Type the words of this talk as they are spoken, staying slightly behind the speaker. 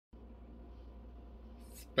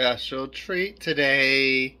Special treat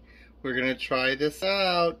today. We're gonna try this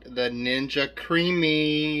out. The Ninja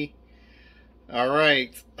Creamy.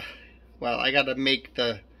 Alright. Well, I gotta make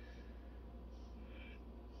the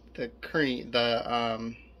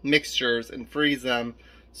mixtures and freeze them.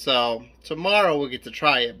 So tomorrow we'll get to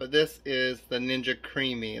try it. But this is the Ninja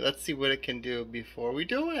Creamy. Let's see what it can do before we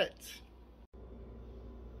do it.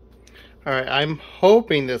 Alright, I'm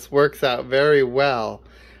hoping this works out very well.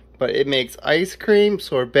 But it makes ice cream,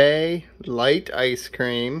 sorbet, light ice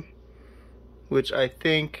cream, which I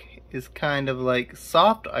think is kind of like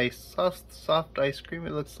soft ice cream,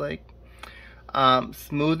 it looks like.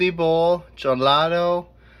 Smoothie bowl, gelato,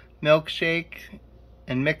 milkshake,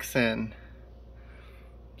 and mix-in.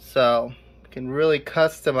 So we can really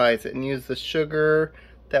customize it and use the sugar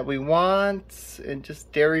that we want and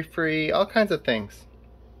just dairy-free, all kinds of things.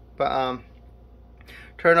 But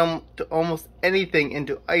turn almost anything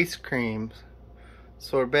into ice creams,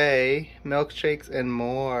 sorbet, milkshakes, and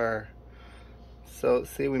more. So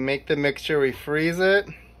see, we make the mixture, we freeze it,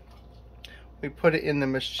 we put it in the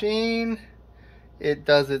machine, it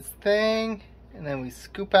does its thing, and then we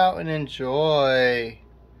scoop out and enjoy.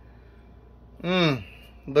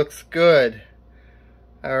 Looks good.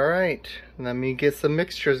 Alright, let me get some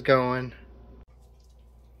mixtures going.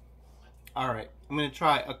 Alright, I'm going to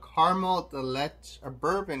try a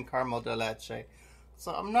bourbon caramel de leche.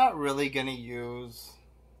 So I'm not really going to use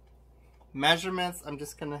measurements.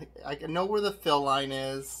 I know where the fill line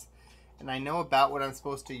is, and I know about what I'm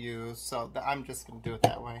supposed to use, so I'm just going to do it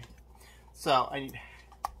that way. So I need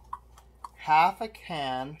half a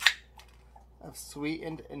can of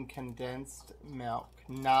sweetened and condensed milk,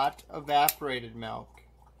 not evaporated milk.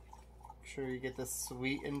 Make sure you get the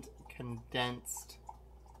sweetened condensed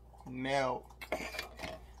milk.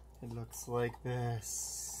 It looks like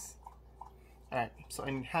this. Alright, so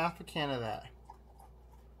I need half a can of that.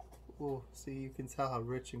 Ooh, see, you can tell how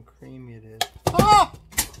rich and creamy it is. Ah!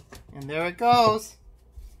 And there it goes.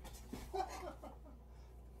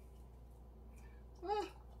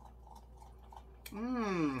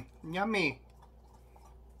 Yummy.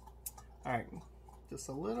 Alright, just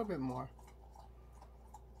a little bit more.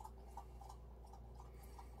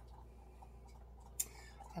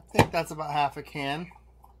 I think that's about half a can,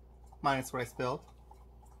 minus what I spilled.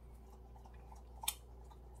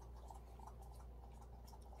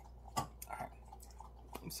 Alright,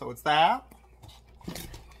 so it's that.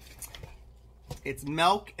 It's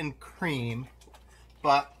milk and cream,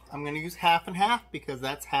 but I'm going to use half and half because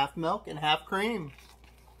that's half milk and half cream.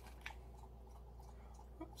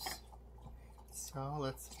 Oops. So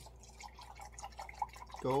let's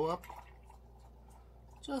go up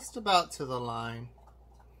just about to the line.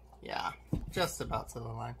 Yeah, just about to the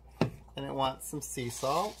line. And it wants some sea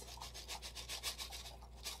salt.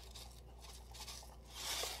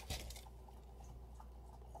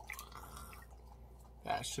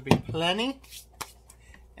 That should be plenty.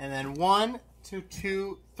 And then 1 to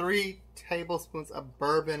 2, 3 tablespoons of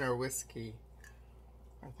bourbon or whiskey.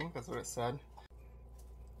 I think that's what it said.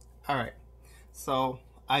 Alright, so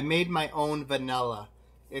I made my own vanilla.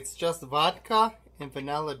 It's just vodka and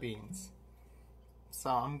vanilla beans. So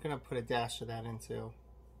I'm going to put a dash of that in too.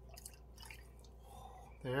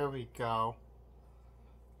 There we go.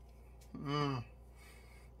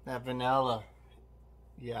 That vanilla.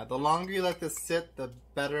 Yeah, the longer you let this sit, the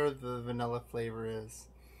better the vanilla flavor is.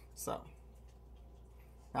 So,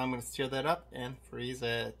 now I'm going to stir that up and freeze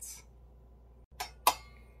it.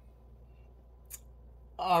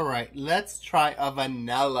 Alright, let's try a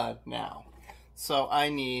vanilla now. So I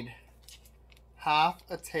need half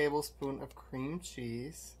a tablespoon of cream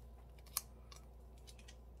cheese,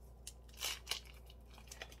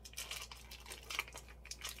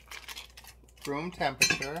 room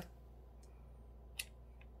temperature,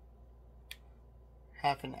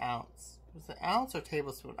 half an ounce. Was it ounce or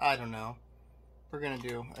tablespoon? I don't know. We're gonna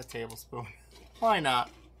do a tablespoon. Why not?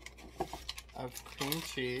 Of cream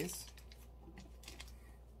cheese.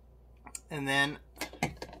 And then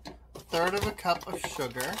 1/3 of a cup of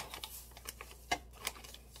sugar.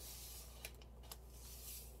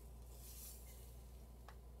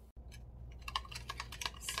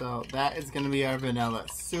 So that is going to be our vanilla.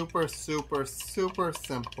 Super, super, super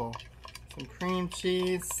simple. Some cream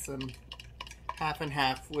cheese, some half and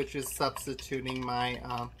half, which is substituting my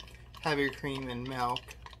heavy cream and milk.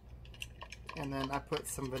 And then I put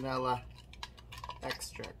some vanilla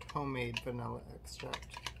extract, homemade vanilla extract.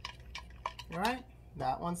 Alright,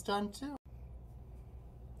 that one's done too.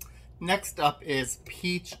 Next up is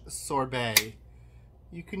peach sorbet.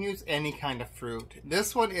 You can use any kind of fruit.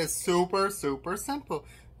 This one is super, super simple.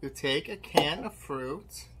 You take a can of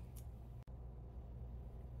fruit,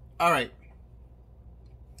 All right.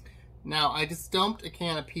 Now I just dumped a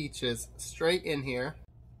can of peaches straight in here.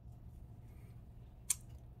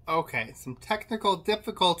 Okay, some technical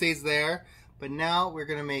difficulties there, but now we're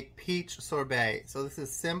gonna make peach sorbet. So this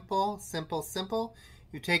is simple, simple, simple.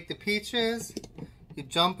 You take the peaches, you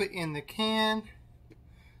dump it in the can.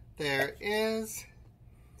 There it is.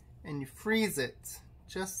 And you freeze it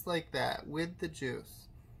just like that with the juice.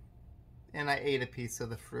 And I ate a piece of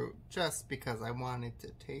the fruit just because I wanted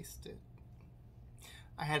to taste it.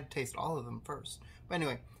 I had to taste all of them first. But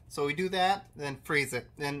anyway, so we do that, then freeze it.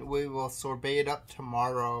 Then we will sorbet it up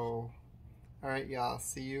tomorrow. All right, y'all,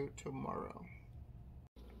 see you tomorrow.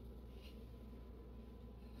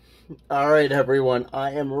 All right, everyone,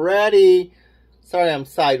 I am ready. Sorry, I'm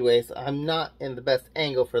sideways. I'm not in the best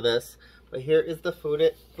angle for this. But here is the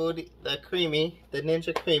the creamy, the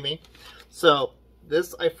Ninja Creami. So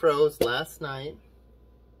this I froze last night.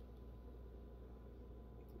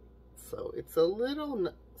 So it's a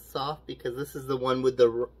little soft because this is the one with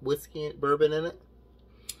the whiskey and bourbon in it.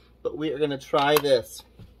 But we are going to try this.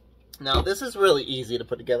 Now this is really easy to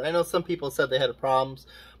put together. I know some people said they had problems,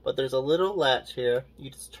 but there's a little latch here.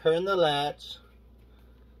 You just turn the latch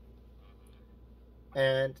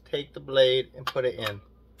and take the blade and put it in.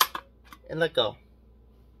 And let go.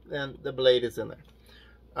 Then the blade is in there.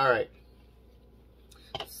 Alright.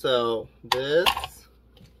 So this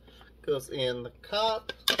goes in the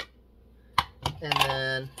cup. And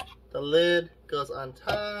then the lid goes on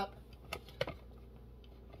top.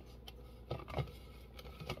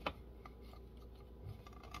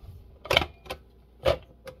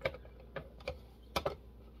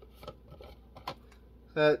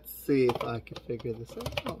 Let's see if I can figure this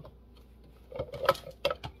out.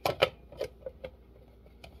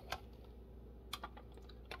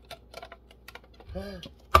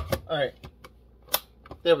 Alright,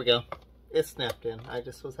 there we go. It snapped in. I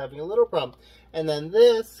just was having a little problem. And then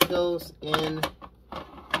this goes in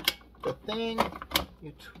the thing.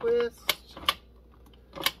 You twist.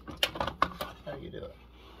 How do you do it?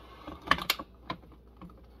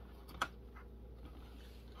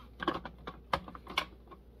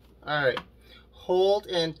 Alright, hold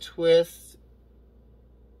and twist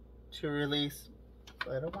to release.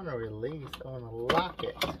 I don't want to release, I want to lock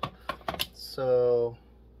it. So,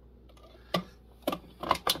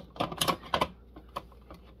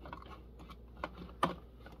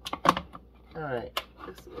 alright,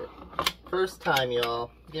 this is it. First time,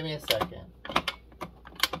 y'all. Give me a second.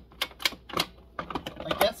 I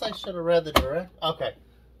guess I should have read the direct. Okay,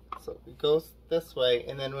 so it goes this way,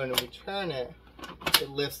 and then when we turn it, it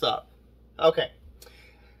lifts up. Okay,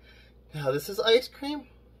 now this is ice cream.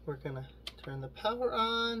 We're gonna turn the power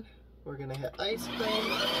on. We're gonna hit ice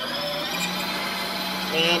cream.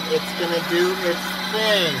 And it's gonna do its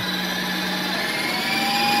thing.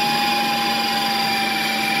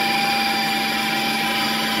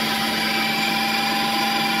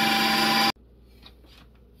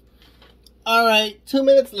 Alright, 2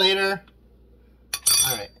 minutes later.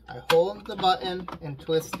 Alright, I hold the button and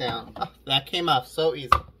twist down. Oh, that came off so easy.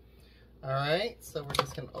 Alright, so we're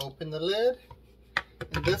just gonna open the lid.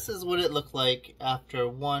 And this is what it looked like after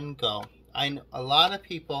one go. I know a lot of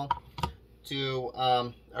people do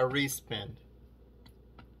a respin.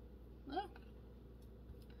 Oh,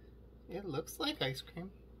 it looks like ice cream.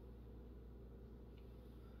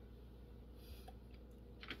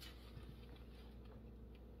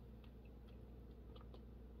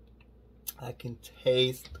 I can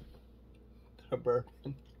taste the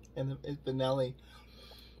bourbon and the vanilla.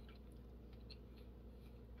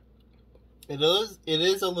 It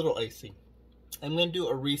is a little icy. I'm gonna do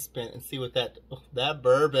a respin and see what that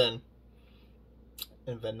bourbon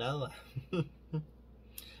and vanilla. Alright,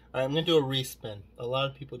 I'm gonna do a respin. A lot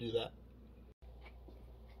of people do that.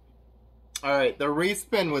 Alright, the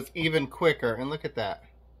respin was even quicker, and look at that.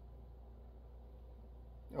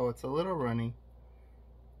 Oh, it's a little runny.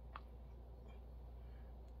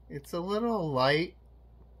 It's a little light.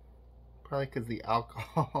 Probably because the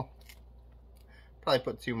alcohol. Probably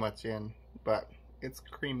put too much in, but it's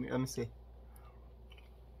creamy. Let me see.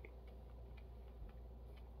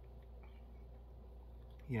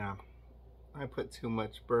 Yeah, I put too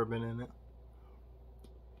much bourbon in it.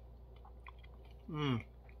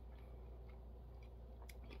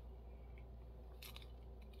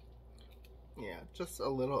 Yeah, just a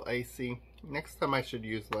little icy. Next time I should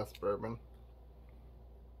use less bourbon.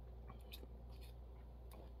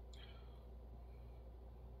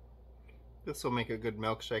 This will make a good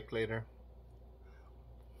milkshake later.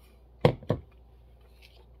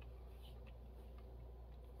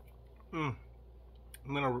 I'm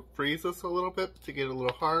gonna freeze this a little bit to get it a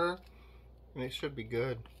little harder, And it should be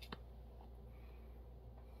good.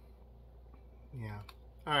 Yeah.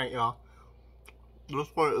 Alright, y'all. This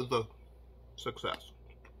part is a success.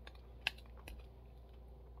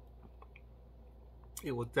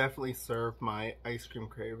 It will definitely serve my ice cream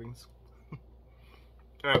cravings.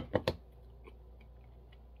 Alright.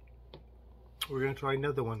 We're going to try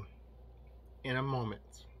another one in a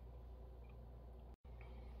moment.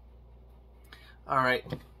 Alright.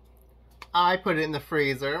 I put it in the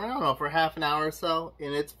freezer, I don't know, for half an hour or so,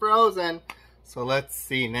 and it's frozen. So let's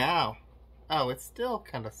see now. Oh, it's still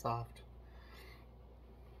kind of soft.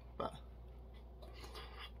 But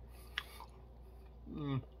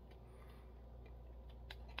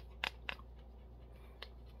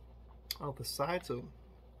oh, the sides are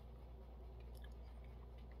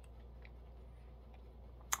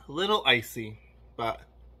a little icy, but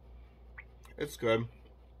it's good.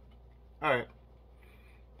 Alright.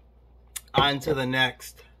 On to the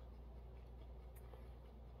next.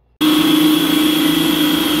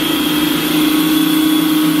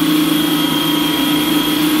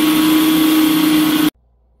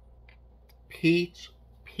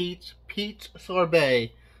 Peach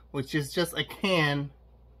sorbet, which is just a can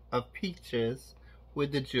of peaches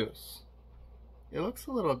with the juice. It looks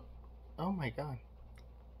a little, oh my god.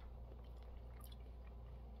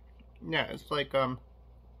 Yeah, it's like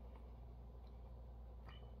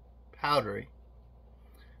powdery.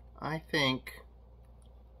 I think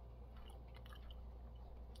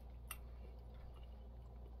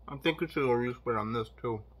we should go respin on this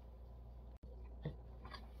too.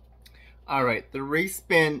 Alright, the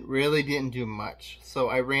respin really didn't do much, so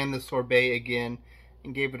I ran the sorbet again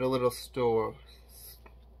and gave it a little stir.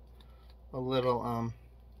 And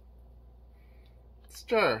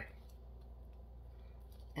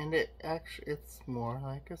it's more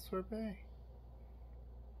like a sorbet.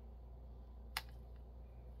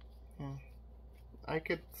 Yeah. I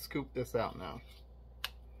could scoop this out now.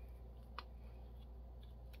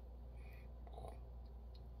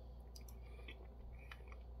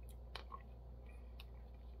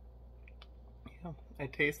 Yeah, I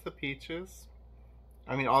taste the peaches.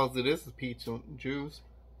 I mean, all it is peach juice.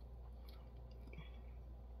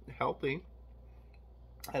 Healthy.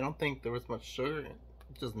 I don't think there was much sugar.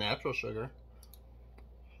 Just natural sugar.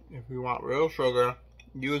 If you want real sugar,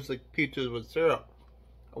 use the peaches with syrup.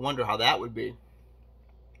 I wonder how that would be.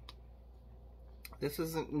 This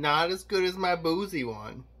isn't not as good as my boozy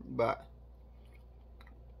one, but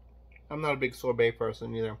I'm not a big sorbet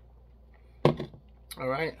person either.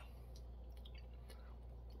 Alright.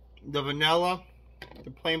 The vanilla,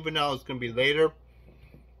 the plain vanilla is going to be later,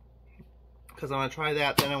 because I want to try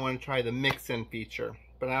that, then I want to try the mix-in feature.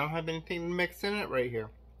 But I don't have anything to mix in it right here.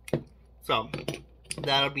 So,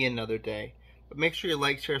 that'll be another day. But make sure you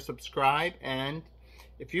like, share, subscribe, and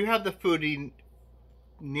if you have the Foodie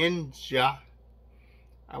Ninja,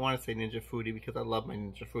 I want to say Ninja Foodie because I love my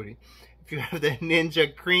Ninja Foodie. If you have the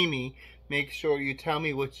Ninja Creami, make sure you tell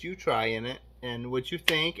me what you try in it and what you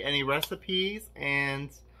think, any recipes,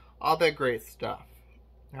 and all that great stuff.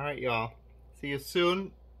 Alright, y'all. See you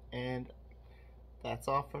soon, and that's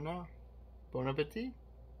all for now. Bon appetit.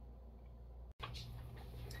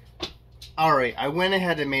 Alright, I went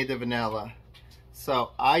ahead and made the vanilla.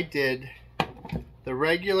 So I did the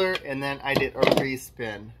regular and then I did a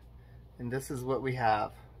respin. And this is what we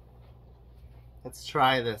have. Let's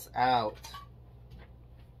try this out.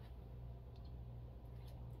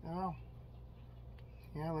 Oh.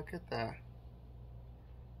 Yeah, look at that.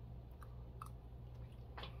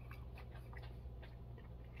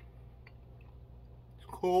 It's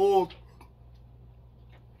cold.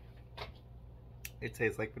 It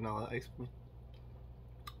tastes like vanilla ice cream.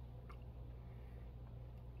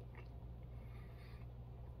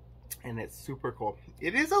 And it's super cool.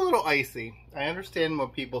 It is a little icy. I understand when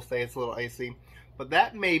people say it's a little icy, but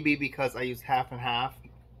that may be because I use half and half,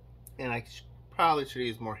 and I probably should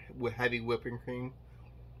use more heavy whipping cream.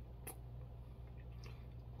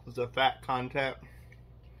 It's a fat content.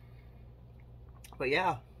 But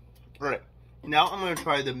yeah. Alright. Now I'm going to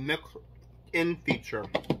try the mix-in feature.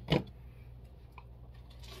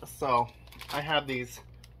 So, I have these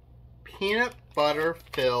peanut butter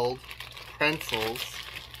filled pretzels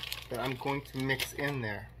that I'm going to mix in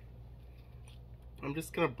there. I'm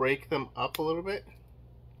just going to break them up a little bit.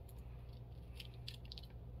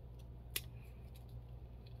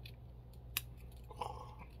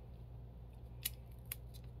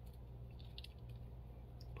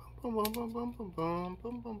 Bum, bum, bum, bum, bum, bum,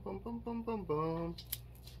 bum, bum, bum, bum, bum, bum, bum.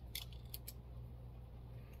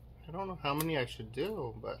 I don't know how many I should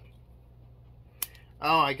do, but...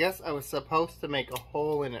 Oh, I guess I was supposed to make a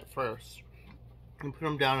hole in it first and put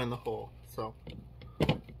them down in the hole. So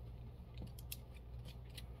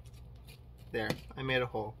there, I made a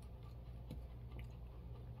hole.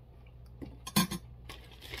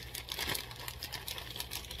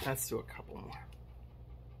 Let's do a couple more.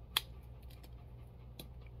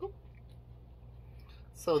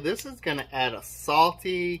 So this is gonna add a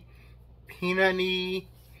salty, peanutty,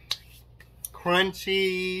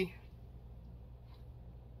 crunchy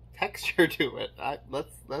texture to it.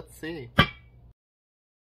 Let's see.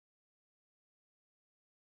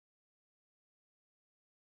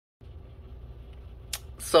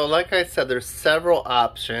 So like I said, there's several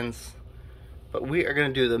options, but we are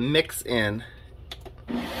gonna do the mix in.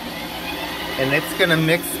 And it's gonna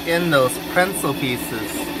mix in those pretzel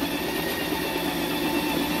pieces.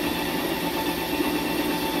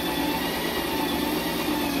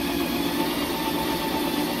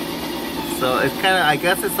 So it's kind of, I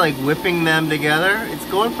guess it's like whipping them together. It's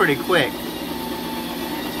going pretty quick.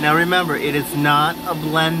 Now remember, it is not a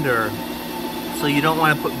blender, so you don't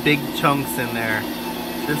want to put big chunks in there.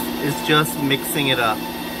 This is just mixing it up.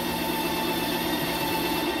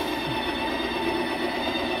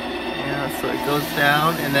 Yeah, so it goes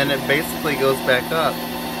down and then it basically goes back up.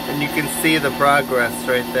 And you can see the progress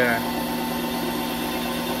right there.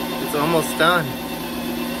 It's almost done.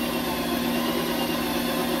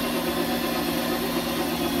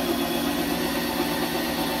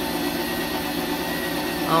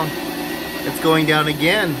 Oh, it's going down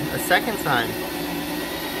again, a second time.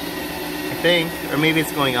 I think, or maybe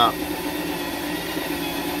it's going up.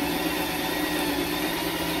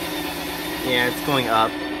 Yeah, it's going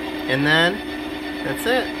up. And then, that's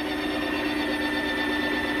it.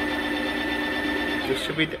 This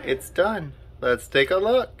should be, it's done. Let's take a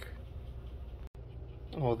look.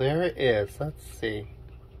 Oh, there it is. Let's see.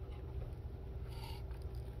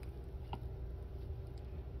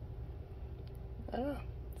 Oh.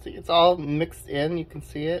 See, it's all mixed in, you can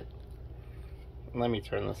see it. Let me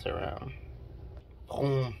turn this around.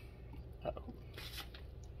 Boom. Uh-oh.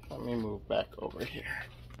 Let me move back over here.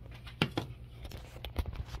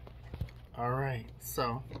 Alright,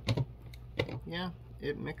 so, yeah,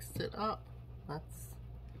 it mixed it up.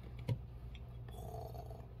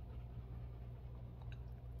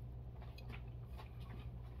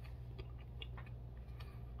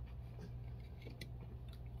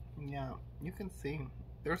 Yeah, you can see.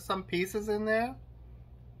 There's some pieces in there,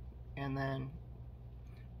 and then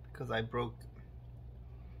because I broke,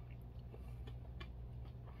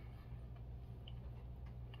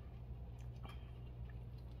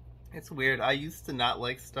 it's weird. I used to not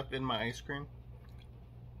like stuff in my ice cream,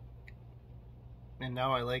 and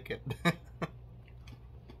now I like it.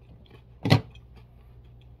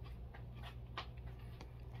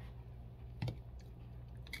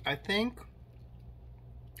 I think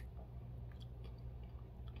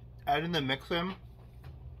adding the mix in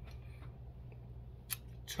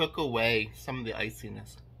took away some of the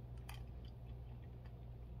iciness.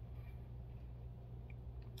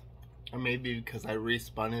 Or maybe because I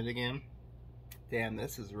respun it again. Damn,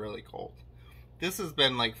 this is really cold. This has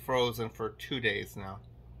been like frozen for 2 days now.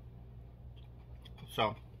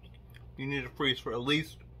 So, you need to freeze for at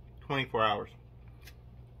least 24 hours.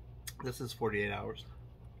 This is 48 hours.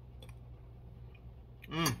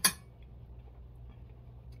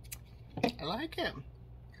 I like it.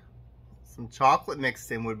 Some chocolate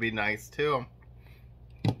mixed in would be nice too.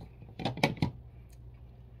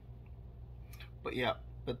 But yeah,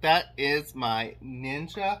 but that is my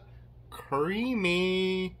Ninja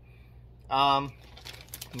Creami.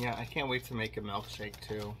 Yeah, I can't wait to make a milkshake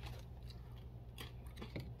too.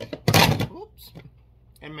 Oops.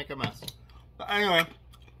 And make a mess. But anyway,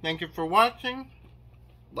 thank you for watching.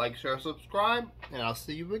 Like, share, subscribe, and I'll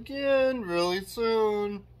see you again really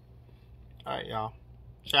soon. Alright, y'all.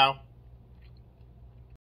 Ciao.